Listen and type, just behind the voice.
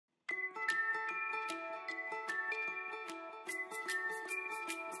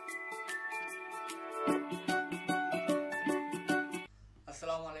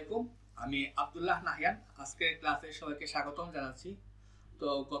আসসালামু আলাইকুম, আমি আব্দুল্লাহ নাহিয়ান। আজকে ক্লাসে সবাইকে স্বাগতম জানাচ্ছি। তো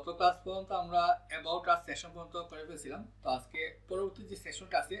গত ক্লাস পর্যন্ত আমরা অ্যাবাউট আস সেশন পর্যন্ত করে ফেলছিলাম। তো আজকে পরবর্তী যে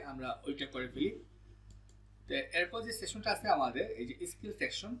সেশনটা আছে আমরা ওইটা করে ফেলি। তো এরপর যে সেশনটা আছে আমাদের এই যে স্কিল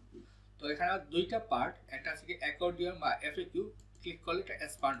সেকশন। তো এখানে দুইটা পার্ট, একটা আছে কি অ্যাকর্ডিয়ন বা এফএকিউ, ক্লিক করলে এটা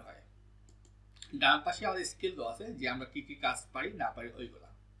এক্সপান্ড হয়। ডান পাশে আমাদের স্কিল দেওয়া আছে যে আমরা কি কি কাজ পারি না পারি ওইগুলা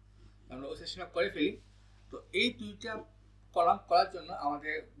আমরা ওই সেশনটা করে ফেলি। তো এই দুইটা কলাম করার জন্য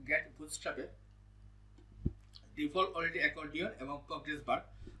আমাদের গেট বুটস্ট্র্যাপে ডিফল্ট অলরেডি অ্যাকর্ডিয়ন এবং প্রগ্রেস বার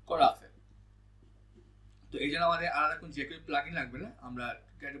করা আছে। তো এই জন্য আমাদের আলাদা কোনো যে কোনো প্লাগইন লাগবে না, আমরা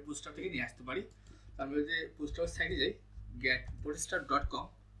গেট বুটস্ট্র্যাপ থেকে নিয়ে আসতে পারি। তারপরে যে বুটস্ট্র্যাপ সাইটে যাই, getbootstrap.com,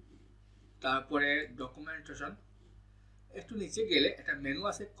 তারপরে ডকুমেন্টেশন, একটু নিচে গেলে একটা মেনু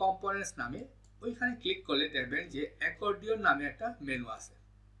আছে কম্পোনেন্টস নামে, ওইখানে ক্লিক করলে দেখবেন যে অ্যাকর্ডিয়ন নামে একটা মেনু আছে,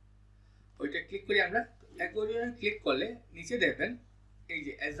 ওইটা ক্লিক করি আমরা। অ্যাকর্ডিয়নে ক্লিক করলে নিচে দেখবেন এই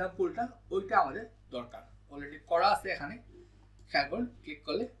যে এক্সাম্পলটা, ওইটা আমাদের দরকার, অলরেডি করা আছে এখানে। খেয়াল করুন, ক্লিক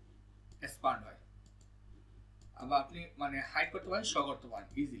করলে এক্সপান্ড হয়। আবার আপনি মানে হাইড করতে পারেন, শো করতে পারেন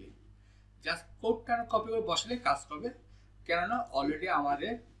ইজিলি। জাস্ট কোডটা কপি করে বসালে কাজ করবে, কেননা অলরেডি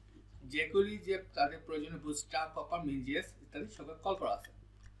আমাদের যেগুলি যে তাদের প্রয়োজনীয় বুটস্ট্র্যাপ, প্রপার, মিনজিএস ইত্যাদি সব কল করা আছে।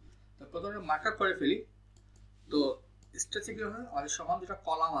 তো প্রথমে মার্কআপ করে ফেলি। তো স্ট্যাটিক আমাদের সমান দুটো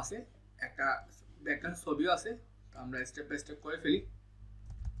কলাম আছে, একটা ব্যাকগ্রাউন্ড ছবিও আছে। তো আমরা স্টেপ বাই স্টেপ করে ফেলি।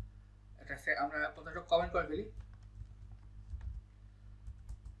 এটা আমরা প্রথমে কমেন্ট করে ফেলি।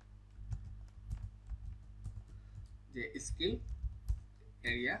 যে স্কিল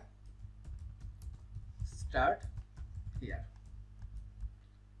এরিয়া স্টার্ট হিয়ার,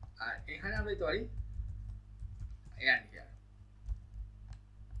 আর এখানে আমরা দিতে পারি এন্ড হিয়ার।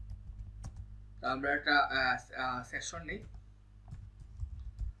 তো আমরা একটা সেকশন নেই,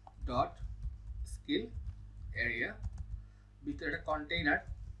 ডট স্কিল এরিয়া, ভিতরে একটা কন্টেইনার,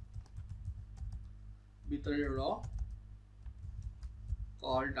 ভিতরে র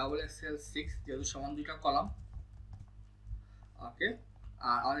কল XXL6, যেহেতু সমান দুইটা কলাম। ওকে,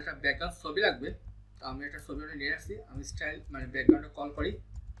 আর আমাদের একটা ব্যাকগ্রাউন্ড ছবি লাগবে। তো আমি একটা ছবি নিয়ে আসছি, আমি স্টাইল মানে ব্যাকগ্রাউন্ডে কল করি,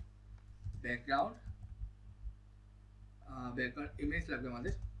 ব্যাকগ্রাউন্ড ইমেজ লাগবে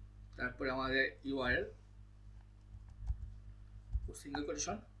আমাদের। তারপরে আমাদের URL single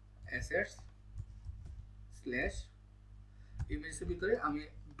quotation assets slash ইমেজের ভিতরে আমি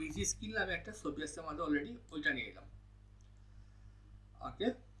বিজি স্কিল নামে একটা ছবি আছে আমাদের অলরেডি, ওইটা নিয়ে এলাম। ওকে,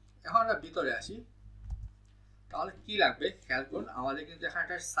 এখন আমরা ভিতরে আসি। তাহলে কি লাগবে খেয়াল করুন, আমাদের কিন্তু এখানে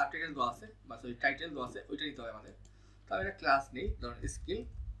একটা সাবটাইটেল দেওয়া আছে বা টাইটেল দেওয়া আছে, ওইটা নিতে হবে আমাদের। তাহলে একটা ক্লাস নেই, ধরুন স্কিল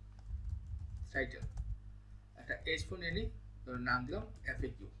টাইটেল, একটা h4 নিয়ে নিই, ধরুন নাম দিলাম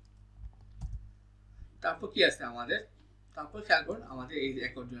এফএকিউ। তারপর কি আছে আমাদের, তারপর খেয়াল করুন আমাদের এই যে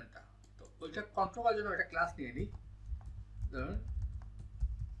অ্যাকর্ডিয়নটা, তো ওইটা কন্ট্রোল করার জন্য একটা ক্লাস নিয়ে নিই, ধরুন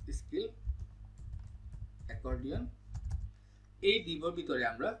স্কিল অ্যাকর্ডিয়ন। এই ডিভোর ভিতরে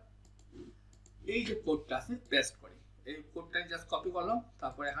আমরা এই যে কোডটা আছে পেস্ট করি, এই কোডটা জাস্ট কপি করলাম,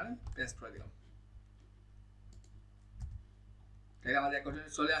 তারপরে এখানে পেস্ট করে দিলাম। তাই আমাদের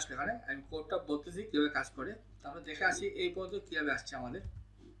অ্যাকর্ডিয়নে চলে আসলো। এখানে আমি কোডটা বলতেছি কিভাবে কাজ করে, তারপরে দেখে আসি এই পর্যন্ত কিভাবে আসছে আমাদের।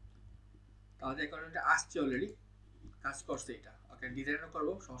 আমাদের অ্যাকর্ডিয়নটা আসছে, অলরেডি কাজ করছে এটা। ওকে, ডিজাইনও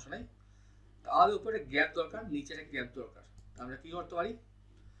করবো, সমস্যা নাই। তো আমাদের উপরে গ্যাপ দরকার, নিচে একটা গ্যাপ দরকার। তো আমরা কি করতে পারি,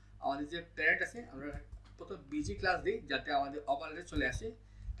 আমাদের যে প্যারেন্ট আছে আমরা প্রথম বিজি ক্লাস দিই, যাতে আমাদের অপারেটর চলে আসে।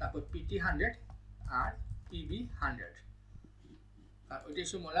 তারপর PT100 আর PB100, আর ওইটা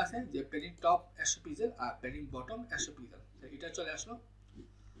একটু মনে আছে যে প্যাডিং টপ 100 পিক্সেল আর প্যাডিং বটম 100 পিক্সেল, এটা চলে আসলো।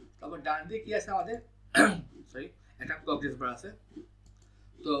 তারপর ডান দিকে কি আছে আমাদের সরি, একটা প্রগ্রেস বার আছে।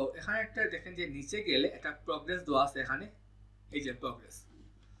 তো এখানে একটা দেখেন যে নিচে গেলে একটা প্রগ্রেস দেওয়া আছে এখানে, এই যে প্রগ্রেস।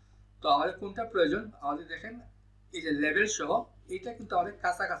 তো আমাদের কোনটা প্রয়োজন, আমাদের দেখেন এই যে লেভেল সহ এটা কিন্তু আমাদের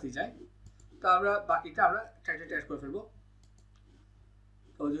কাছাকাছি যায়। তো আমরা বাকিটা আমরা টাইটেল অ্যাড করে ফেলবো।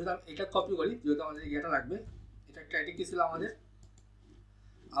 তো যেহেতু আমি এটা কপি করি, যেহেতু আমাদের এটা লাগবে, এটা টাইটেল কি ছিল আমাদের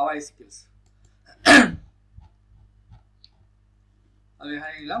আওয়ার স্কিলস। আমি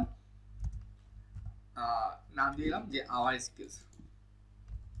এখানে নিলাম, নাম দিলাম যে আওয়ার স্কিলস,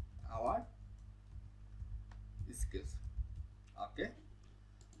 আওয়ার স্কিলস। ওকে,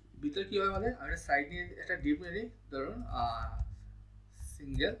 ভিতরে কি হবে আমাদের, আমরা সাইড নিয়ে একটা ডিপ নিয়ে নিই, ধরুন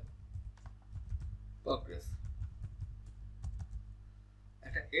সিঙ্গেল প্রগ্রেস,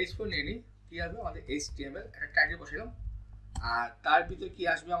 একটা h4 নিয়ে নিই, কি আসবে আমাদের HTML, একটা টাইটেল বসালাম। আর তার ভিতরে কি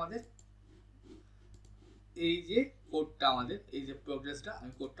আসবে আমাদের, এই যে কোডটা আমাদের, এই যে প্রগ্রেসটা,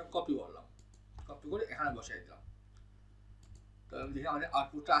 আমি কোডটা কপি করলাম, কপি করে এখানে বসাই দিলাম। তো আমি দেখি আমাদের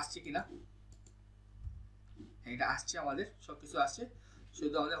আউটপুটটা আসছে কিনা। এটা আসছে, আমাদের সবকিছু আসছে,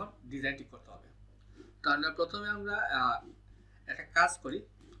 শুধু আমাদের এখন ডিজাইন ঠিক করতে হবে। তাহলে প্রথমে আমরা একটা কাজ করি।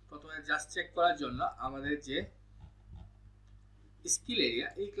 প্রথমে জাস্ট চেক করার জন্য আমাদের যে স্কিল এরিয়া,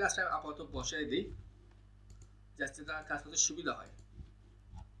 এই ক্লাসটা আপাতত বসাই দিই, জাস্ট তার কাজ করতে সুবিধা হয়।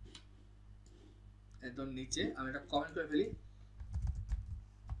 একদম নিচে আমি একটা কমেন্ট করে ফেলি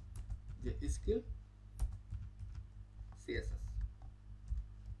যে স্কিল সিএসএস।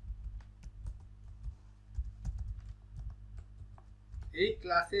 এই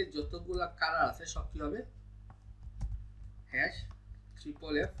ক্লাসে যতগুলা কালার আছে সব কি হবে, হ্যাশ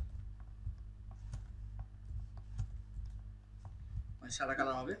ট্রিপল এফ মানে সাদা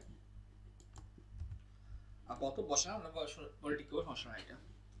কালার হবে। আপাতত বসানো পরে ঠিক করবো, সমস্যা নাই এটা।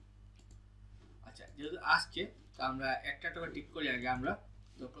 আচ্ছা, যেহেতু আসছে তো আমরা একটা একটা টিক করি আগে আমরা।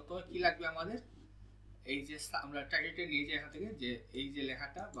 তো প্রথমে কি লাগবে আমাদের, এই যে আমরা টাইটেলটা নিয়ে যাই এখান থেকে, যে এই যে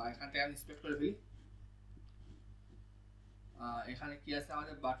লেখাটা বা এখান থেকে আমি ইন্সপেক্ট করে ফেলি। এখানে কি আছে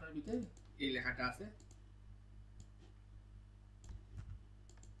আমাদের বাটনের ভিতরে এই লেখাটা আছে।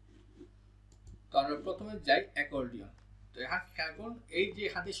 তো আমরা প্রথমে যাই অ্যাকর্ডিয়ন। তো এখানে খেয়াল করুন, এই যে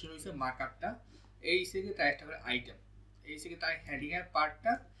এখান থেকে শুরু হয়েছে মার্কআপটা, এই থেকে তার একটা করে আইটেম, এই থেকে তার হেডিং এর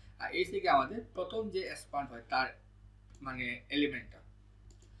পার্টটা, আর এই থেকে আমাদের প্রথম যে এক্সপান্ড হয় তার মানে এলিমেন্টটা।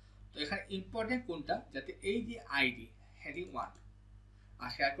 তো এখানে ইম্পর্টেন্ট কোনটা, যাতে এই যে আইডি হেডিং 1, আর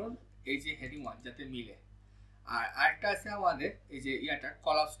খেয়াল করুন এই যে হেডিং 1 যাতে মিলে। আর আরেকটা আছে আমাদের এই যে ইয়াটা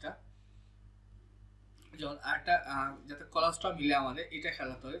কলাসটা, যেমন আরেকটা যাতে কলাসটা মিলে আমাদের এটা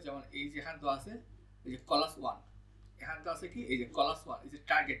খেলাতে হবে। যেমন এই যে এখানে তো আছে এই যে কলাস 1, এখানে তো আছে কি এই যে কলাস 1, এই যে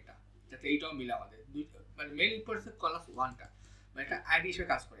টার্গেটটা যাতে এইটাও মিলে আমাদের দুই, মানে মেইন ইম্পর্টেন্স কলাস 1টা, মানে এটা আইডি হিসেবে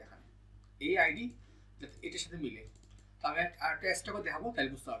কাজ করে এখানে, এই আইডি যাতে এটার সাথে মিলে। তো আমি আরেকটা এক্সট্রা করে দেখাবো, তাহলে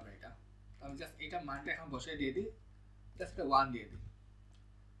বুঝতে পারবেন এটা। তো আমি জাস্ট এটা মানটা এখন বসিয়ে দিয়ে দিই, জাস্ট এটা 1 দিয়ে দিই।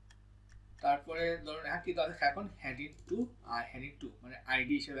 তারপরে ধরুন এখন কি দেওয়া আছে এখন হেডিং 2, আর হেডিং 2 মানে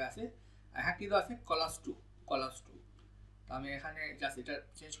আইডি হিসেবে আছে। আর এখন কি দেওয়া আছে কলাস 2, কলাস 2। তো আমি এখানে জাস্ট এটা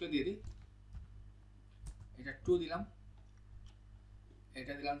চেঞ্জ করে দিয়ে দিই, এটা 2 দিলাম,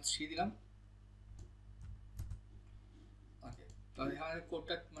 এটা দিলাম 3 দিলাম। ওকে, তো এখানে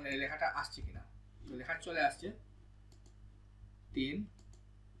কোডটা মানে লেখাটা আসছে কিনা, তো লেখা চলে আসছে 3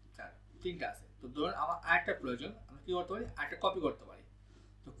 4, 3টা আছে। তো ধরুন আমার আরেকটা প্রয়োজন, আমি কি করতে পারি, আরেকটা কপি করতে পারি।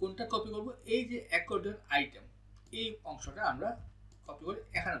 তো কোনটা কপি করব, এই যে অ্যাকর্ডিয়ন আইটেম এই অংশটা আমরা কপি করে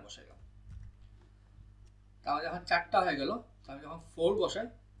এখানে বসাইলাম। তাহলে যখন 4টা হয়ে গেল, আমি যখন 4 বসাই,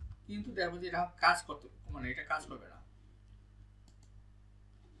 কিন্তু দেখবো যে এটা কাজ করতে মানে এটা কাজ করবে না।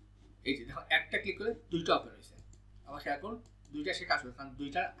 এই যে দেখো একটা ক্লিক করে 2টা ওপেন হয়েছে, আবার খেয়াল করুন 2টা সে কাজ করবে, কারণ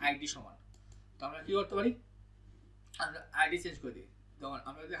 2টার আইডি সমান। তো আমরা কি করতে পারি, আমরা আইডি চেঞ্জ করে দিই। যেমন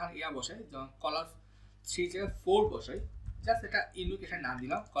আমরা যদি এখন ইয়া বসাই, যেমন কলাস 3 জায়গায় 4 বসাই, জাস্ট এটা ইউনিক এখানে নাম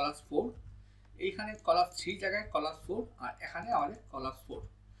দিলাম কলাস 4। এইখানে কলাস 3 জায়গায় কলাস 4, আর এখানে আমাদের কলাস 4,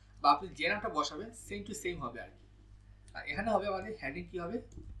 বা আপনি যে নামটা বসাবেন সেম টু সেম হবে আর কি। আর এখানে হবে আমাদের হেডিং কি হবে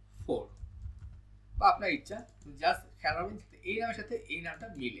 4, বা আপনার ইচ্ছা, জাস্ট খেয়াল রাখবেন এই নামের সাথে এই নামটা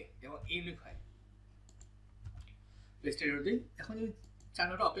মিলে এবং ইউনিক হয়। এখন যদি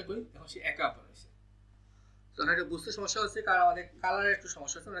চ্যানেলটা ওপেন করি, এখন সে একা ওপেন হয়েছে। তো এটা বুঝতে সমস্যা হচ্ছে, কারণ আমাদের কালারের একটু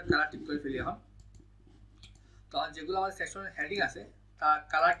সমস্যা হচ্ছে, আমরা কালার ঠিক করে ফেলি এখন। তখন যেগুলো আমাদের সেকশনের হেডিং আছে তার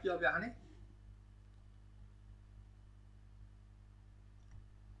কালার কি হবে, এখানে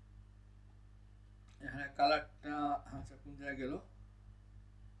এখানে কালারটা আচ্ছা কোন জায়গায় গেল,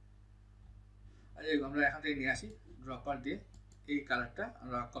 আমরা এখান থেকে নিয়ে আসি ড্রপার দিয়ে, এই কালারটা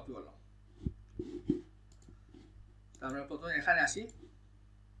আমরা কপি করলাম। তো আমরা প্রথমে এখানে আসি,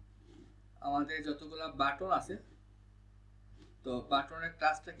 আমাদের যতগুলো বাটন আছে, তো বাটনের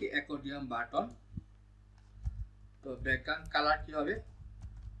ক্লাসটা কি অ্যাকর্ডিয়ন বাটন। তো ব্যাকগ্রাউন্ড কালার কি হবে,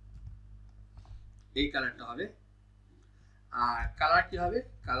 এই কালারটা হবে। আর কালার কি হবে,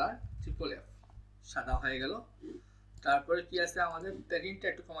 কালার ট্রিপল এফ, সাদা হয়ে গেল। তারপরে কি আছে আমাদের প্যাডিংটা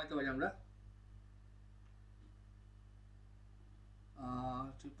একটু কমাইতে পারি আমরা,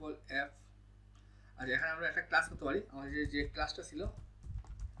 ট্রিপল এফ। আর এখানে আমরা একটা ক্লাস করতে পারি, আমাদের যে ক্লাসটা ছিল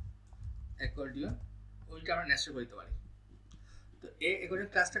অ্যাকর্ডিয়ন, ওইটা আমরা নেস্টেড করতে পারি। তো এই অ্যাকর্ডিয়ন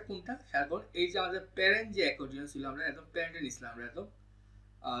ক্লাসটা কোনটা খেয়াল করুন, এই যে আমাদের প্যারেন্ট যে অ্যাকর্ডিয়ন ছিল, আমরা একদম প্যারেন্টে নিছিলাম, আমরা একদম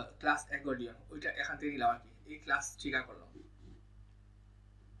ক্লাস অ্যাকর্ডিয়ন, ওইটা এখান থেকে নিলাম আর কি, এই ক্লাস ট্রিগার করলাম।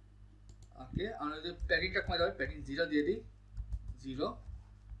 ওকে, আমরা যদি প্যাডিংটা কমাতে পারি, প্যাডিং 0 দিয়ে দিই, 0।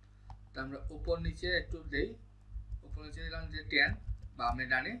 তো আমরা উপর নিচে একটু দেই, উপর নিচে দিলাম যে 10, বামে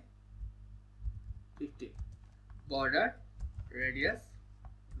ডানে 50, বর্ডার রেডিয়াস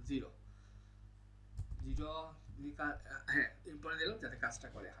 0, 0 হ্যাঁ ইম্পর্টেন্ট দিলাম যাতে কাজটা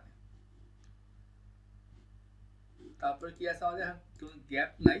করে এখানে। তারপরে কি আছে আমাদের, কোনো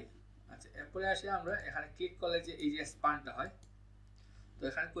গ্যাপ নাই। আচ্ছা, এরপরে আসে আমরা এখানে ক্লিক করলে যে এই যে স্পানটা হয়, তো তো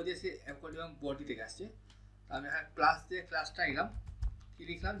এখানে করে দিয়েছি অ্যাকর্ডিয়ন বডি থেকে আসছে। তো আমি এখানে ক্লাস দিয়ে ক্লাসটা নিলাম, কি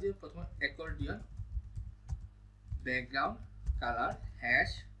লিখলাম যে প্রথমে accordion background colour hash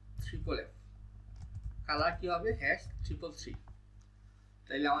triple F, colour কি হবে হ্যাশ 333।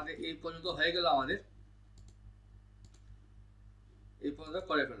 তাইলে আমাদের এই পর্যন্ত হয়ে গেল, আমাদের এই পর্যন্ত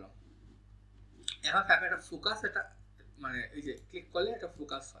করে ফেললাম। এখন কাকে একটা ফোকাস, এটা মানে এই যে ক্লিক করলে একটা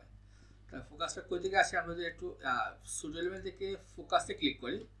ফোকাস হয়। তাহলে ফোকাসটা কই থেকে আসে, আমরা যদি একটু সুডো এলিমেন্ট থেকে ফোকাসে ক্লিক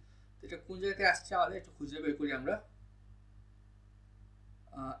করি, এটা কোন জায়গা থেকে আসছে আমাদের একটু খুঁজে বের করি আমরা।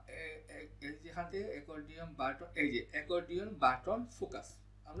 যেখান থেকে অ্যাকর্ডিয়ন বাটন, এই যে অ্যাকর্ডিয়ন বাটন ফোকাস,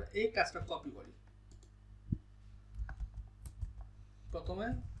 আমরা এই কাজটা কপি করি। প্রথমে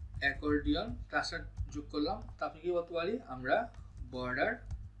অ্যাকর্ডিয়ন ক্লাসটা যোগ করলাম, তারপরে কি বলতে পারি আমরা বর্ডার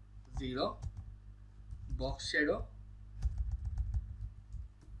 0 বক্স শ্যাডো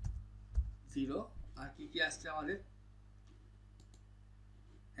 0, আর কি কি আসছে আমাদের,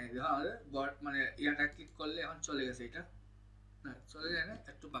 হ্যাঁ দেখো আমাদের মানে ইয়াটা ক্লিক করলে এখন চলে গেছে, এটা না চলে যায় না,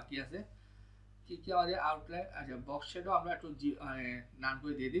 একটু বাকি আছে। কি কি আমাদের আউটলাইন, আচ্ছা বক্স শ্যাডো আমরা একটু নান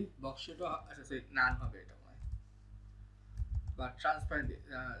করে দিয়ে দিই, বক্স শ্যাডো আচ্ছা সেই নান হবে এটা মনে হয়, বা ট্রান্সপারেন্ট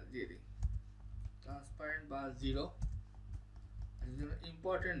দিয়ে দিই, ট্রান্সপারেন্ট বা 0।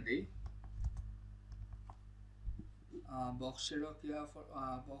 ইম্পর্টেন্ট দিই বক্স শ্যাডো কি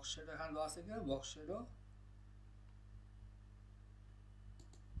বক্স শ্যাডো এখানে দেওয়া আছে কি, বক্স শ্যাডো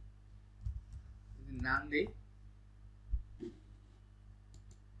নাম দেই,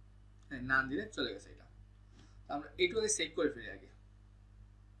 নাম দিলে চলে গেছে এটা। আমরা এইটুকু সেভ করে ফেলি আগে।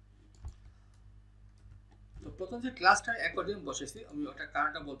 তো প্রথম যে ক্লাসটা অ্যাকর্ডিয়ন বসেছি আমি, ওটা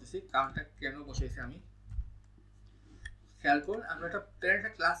কারণটা বলতেছি, কারণটা কেন বসেছি আমি। খেয়াল করুন, আমরা একটা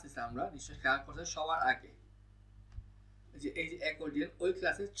প্যারেন্ট ক্লাস দিছি, আমরা নিশ্চয়ই খেয়াল করতে সবার আগে যে এই যে অ্যাকর্ডিয়ন ওই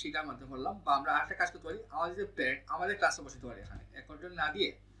ক্লাসের ট্রিগার মাধ্যমে করলাম, বা আমরা আরেকটা কাজ করতে পারি, আমাদের যে প্যারেন্ট আমাদের ক্লাসটা বসাতে পারি এখানে, অ্যাকর্ডিয়ন না দিয়ে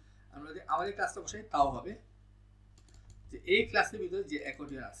আমরা যদি আমাদের ক্লাসটা বসাই তাও হবে, যে এই ক্লাসের ভিতরে যে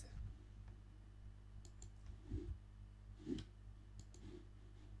অ্যাকর্ডিয়ন আছে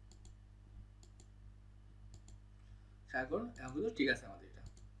খেয়াল করুন, এখন কিন্তু ঠিক আছে আমাদের এটা।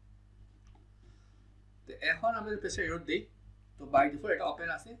 তো এখন আমাদের পেজটা এরর দিই, তো বাই ডিফল্ট এটা ওপেন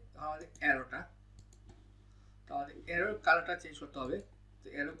আছে, তখন আমাদের এররটা, তো আমাদের এরর কালারটা চেঞ্জ করতে হবে। তো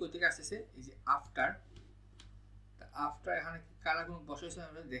এরর কোথা থেকে আসতেছে, এই যে আফটার, তো আফটার এখানে কালার কোন বসাইছে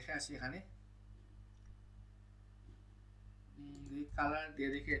আমরা দেখে আসি, এখানে কালার দিয়ে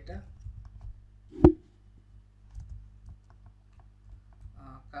দেখি, এটা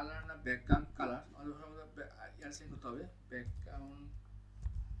কালার না ব্যাকগ্রাউন্ড কালার, ইয়ার চেঞ্জ করতে হবে, ব্যাকগ্রাউন্ড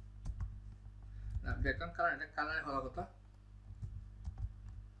না ব্যাকগ্রাউন্ড কালার, এটা কালারে হওয়ার কথা।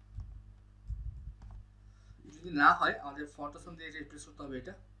 যদি না হয় আমাদের ফন্ট অপশন দিয়ে রিপ্লেস করতে হবে,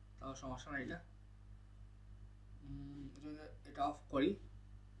 এটা তাও সমস্যা নাই। এটা অফ করি,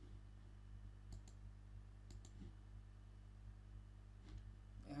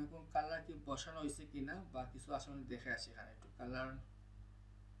 এখন কোন কালার কি বসানো হয়েছে কিনা বা কিছু আসলে দেখে আসি, এখানে একটু কালার,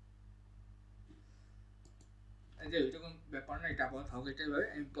 এই যে এটা কোন ব্যাপার না, এটা আবার থাকবে, এটা ভাবে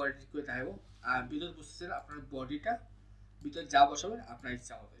আমি পরে ঠিক করে দেখাবো। আর ভিতর বুঝতেছেন আপনার বডিটা ভিতর যা বসাবেন আপনার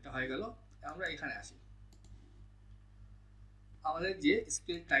ইচ্ছা মতো, এটা হয়ে গেল। আমরা এখানে আসি, আমাদের যে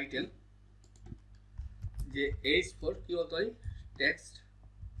স্কিল টাইটেল যে H4 কি বলতে হয়, text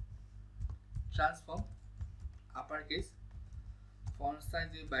transform upper case, font size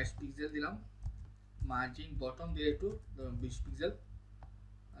 22 pixel দিলাম, মার্জিন বটম দিয়ে একটু 20 পিক্সেল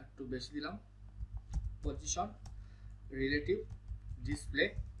আর একটু বেশি দিলাম, position relative display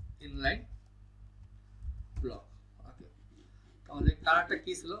inline block. ওকে, আমাদের কালারটা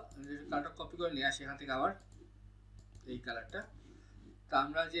কি ছিল, কালারটা কপি করে নিয়ে আসি এখান থেকে আবার এই কালারটা। তো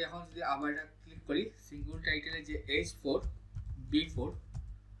আমরা যে এখন যদি আবার এটা ক্লিক করি, সিঙ্গল টাইটেলে যে H4 B4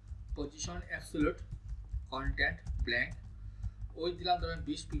 position absolute content blank, ওই দিলাম ধরেন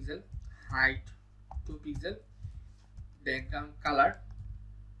 20 pixel, height 2 pixel, background colour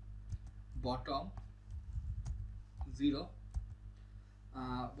bottom 0,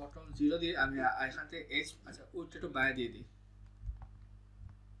 bottom 0 দিয়ে আমি এখান থেকে আচ্ছা ওইটা একটু বাইরে দিয়ে দিই,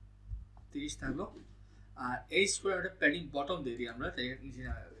 30 থাকলো। আর H4 একটা প্যাডিং বটম দিয়ে দিই আমরা, তাই নিচে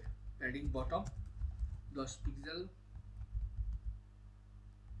নেওয়া যাবে, প্যাডিং বটম 10 পিক্সেল,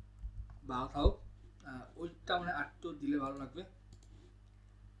 বাও থাও, ওইটা মানে একটু দিলে ভালো লাগবে,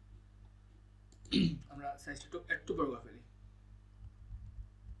 আমরা সাইজটা একটু বড় করে ফেলি,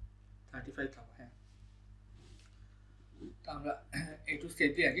 35 থাকবে। হ্যাঁ, তো আমরা একটু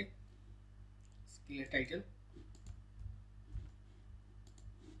সেভ দিই আগে, স্কিলের টাইটেল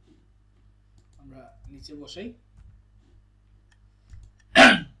আমরা নিচে বসাই,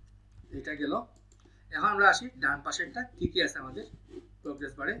 এটা গেল। এখন আমরা আসি ডান পাশেরটা কি কি আছে আমাদের,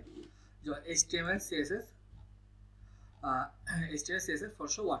 প্রোগ্রেস বারে যেমন HTML CSS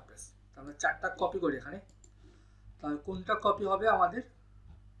ফরশো ওয়ার্ডপ্রেস। আমরা 4টা কপি করি এখানে, তাহলে কোনটা কপি হবে আমাদের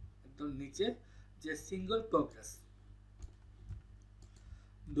একদম নিচে যে সিঙ্গেল প্রোগ্রেস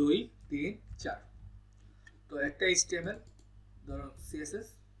 2 3 4। তো একটা HTML ধরো CSS,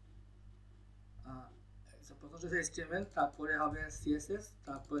 প্রথম হচ্ছে HTML, তারপরে হবে CSS,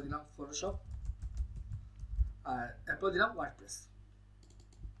 তারপরে দিলাম ফটোশপ, আর তারপর দিলাম ওয়ার্ডপ্রেস।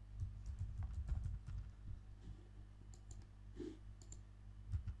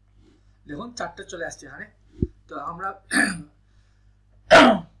 দেখুন 4টা চলে আসছে এখানে। তো আমরা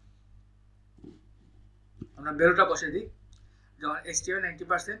ভ্যালুটা বসিয়ে দিই, যেমন HTML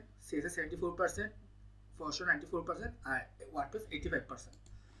 90%, CSS 74%, ফটোশপ 94% আর ওয়ার্ডপ্রেস 85%।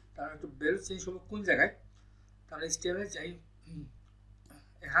 তাহলে একটু ভ্যালু চেঞ্জ হবে কোন জায়গায়, তাহলে HTML যাই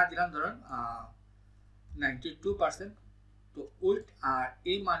এখানে দিলাম ধরুন 92%। তো উইথ আর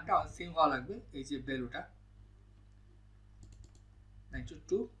এই মানটা সেম হওয়া লাগবে, এই যে ভ্যালুটা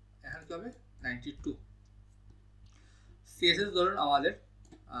 92, এখানে কি হবে 92। CSS ধরুন আমাদের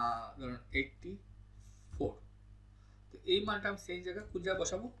ধরুন 84। তো এই মানটা আমি সেই জায়গায় কোন জায়গায়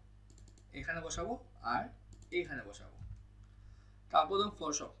বসাবো, এখানে বসাবো আর এইখানে বসাবো। তারপর ধরুন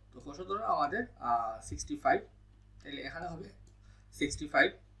ফটোশপ, তো ফটোশপ ধরুন আমাদের 65, তাহলে এখানে হবে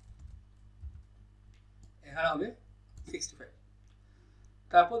 65, এখানে হবে 65।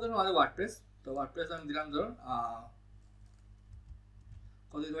 তারপর ধরুন আমাদের ওয়ার্ডপ্রেস, তো ওয়ার্ডপ্রেস আমি দিলাম ধরুন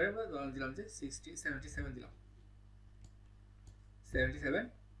কত ধরে দিলাম যে 77 দিলাম, 77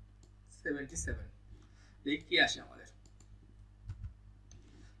 দেখি কি আসে আমাদের।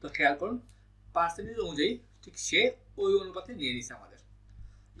 তো খেয়াল করুন পার্সেন্টেজ অনুযায়ী ঠিক সে ওই অনুপাতে নিয়ে নিছে আমাদের।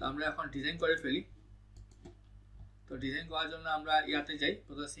 তো আমরা এখন ডিজাইন করে ফেলি। তো ডিজাইন করার জন্য আমরা ইয়াতে যাই,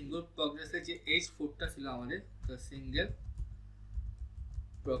 প্রথমে সিঙ্গেল প্রোগ্রেসের যে H4টা ছিল আমাদের, তো single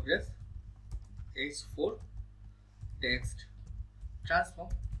progress H4 text transform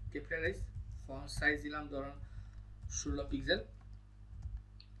capitalise, font size দিলাম ধরুন 16 পিক্সেল,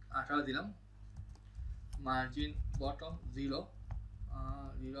 18 দিলাম, মার্জিন বটম 0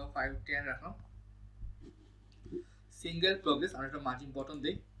 5 10 রাখলাম। সিঙ্গেল প্রোগ্রেস আমরা একটা মার্জিন বটম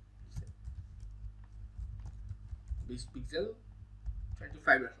দেই 20 পিক্সেল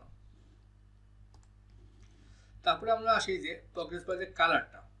 25 রাখলাম। তারপরে আমরা আসি যে প্রোগ্রেস বারের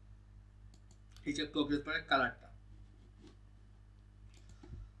কালারটা, এই যে প্রোগ্রেস বারের কালারটা,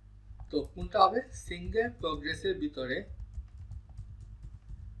 তো কোনটা হবে সিঙ্গেল প্রোগ্রেসের ভিতরে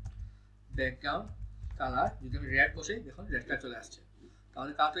ব্যাকগ্রাউন্ড কালার, যদি আমি রেড বসাই দেখুন রেডটা চলে আসছে।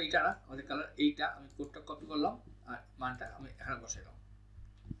 তাহলে কালার তো এইটা না, আমাদের কালার এইটা। আমি কোডটা কপি করলাম আর মানটা আমি এখানে বসাইলাম।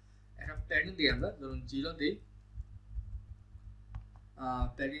 একটা প্যাডিং দিই আমরা ধরুন 0 দিই,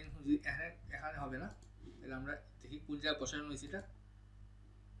 প্যাডিং এখানে হবে না, তাহলে আমরা দেখি কোন জায়গায় বসানো হয়েছে এটা।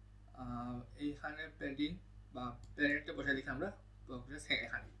 এইখানে প্যাডিং বা প্যাডিংটা বসাই দেখি আমরা প্রোগ্রেস, হ্যাঁ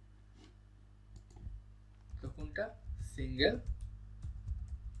এখানে। তো কোনটা সিঙ্গেল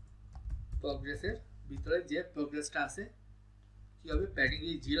প্রোগ্রেসের ভিতরে যে প্রোগ্রেসটা আছে কি হবে, প্যাডিং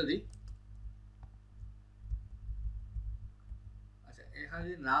যদি 0 দিই, আচ্ছা এখানে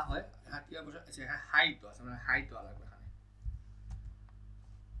যদি না হয় এখানে কি বসা, আচ্ছা এখানে হাইট তো আছে, মানে হাইট দেওয়া লাগবে এখানে।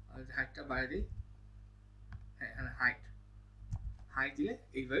 আর যদি হাইটটা বাড়িয়ে দিই, হ্যাঁ এখানে হাইট দিলে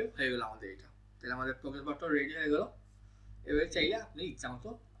এইভাবে হয়ে গেল আমাদের এটা। তাহলে আমাদের প্রোগ্রেস বারটা রেডি হয়ে গেল। এবারে চাইলে আপনি ইচ্ছা মতো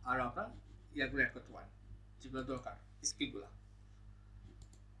আরও আপনার ইয়াগুলো অ্যাড করতে পারেন, যেগুলো দরকার স্কিলগুলো।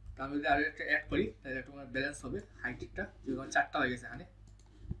 তো আমি যদি আরও একটা অ্যাড করি তাহলে একটু ব্যালেন্স হবে, হাইটটা যেমন 4টা হয়ে গেছে এখানে।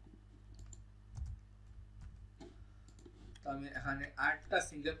 তো আমি এখানে আরেকটা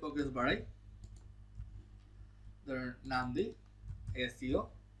সিঙ্গেল প্রোগ্রেস বাড়াই, ধরুন নাম দিই SEO।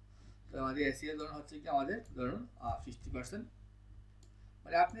 তো আমাদের SEO ধরুন হচ্ছে কি আমাদের ধরুন 50%,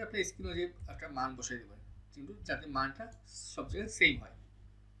 মানে আপনি আপনার স্কিল অনুযায়ী একটা মান বসিয়ে দেবেন, কিন্তু যাতে মানটা সব জায়গায় সেম হয়।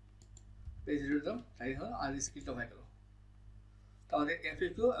 পেজ রিটার্ন তাই হলো আর স্কিলটা হয়ে গেল। তো আমাদের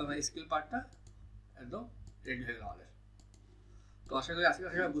FAQ এবং স্কিল পার্টটা একদম রেডি হয়ে গেল আমাদের। তো আশা করি আজকে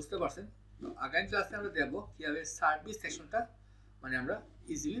আপনারা বুঝতে পারছেন। তো আগামী ক্লাসে আমরা দেখবো কীভাবে সার্ভিস সেকশনটা মানে আমরা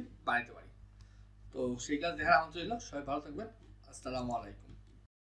ইজিলি বানাতে পারি। তো সেই ক্লাস দেখার আমন্ত্রণ রইল। সবাই ভালো থাকবেন। আসসালামু আলাইকুম।